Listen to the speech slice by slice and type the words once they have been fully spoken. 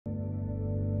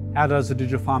How does the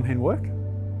Digital Farmhand work?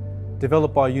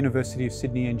 Developed by University of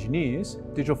Sydney engineers,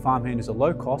 Digital Farmhand is a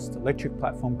low-cost electric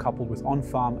platform coupled with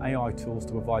on-farm AI tools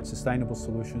to provide sustainable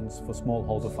solutions for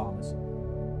smallholder farmers.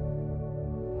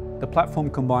 The platform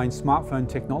combines smartphone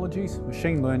technologies,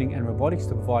 machine learning and robotics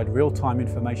to provide real-time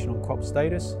information on crop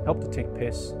status, help detect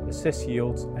pests, assess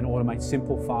yields and automate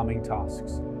simple farming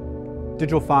tasks.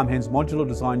 Digital Farmhand's modular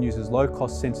design uses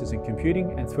low-cost sensors and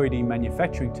computing and 3D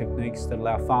manufacturing techniques that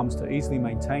allow farmers to easily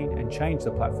maintain and change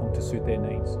the platform to suit their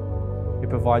needs.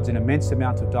 It provides an immense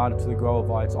amount of data to the grower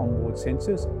via its onboard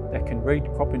sensors that can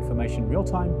read crop information in real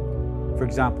time. For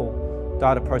example,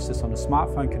 data processed on a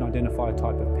smartphone can identify a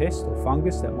type of pest or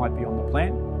fungus that might be on the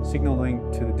plant,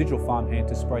 signalling to the Digital Farmhand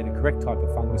to spray the correct type of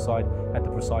fungicide at the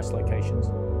precise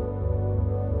locations.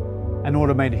 An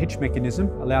automated hitch mechanism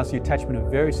allows the attachment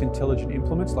of various intelligent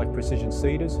implements like precision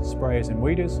seeders, sprayers and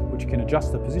weeders, which can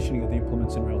adjust the positioning of the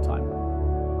implements in real time.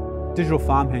 Digital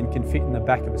Farmhand can fit in the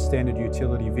back of a standard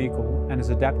utility vehicle and is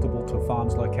adaptable to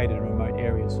farms located in remote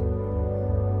areas.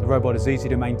 The robot is easy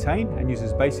to maintain and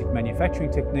uses basic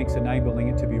manufacturing techniques, enabling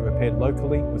it to be repaired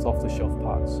locally with off-the-shelf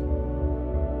parts.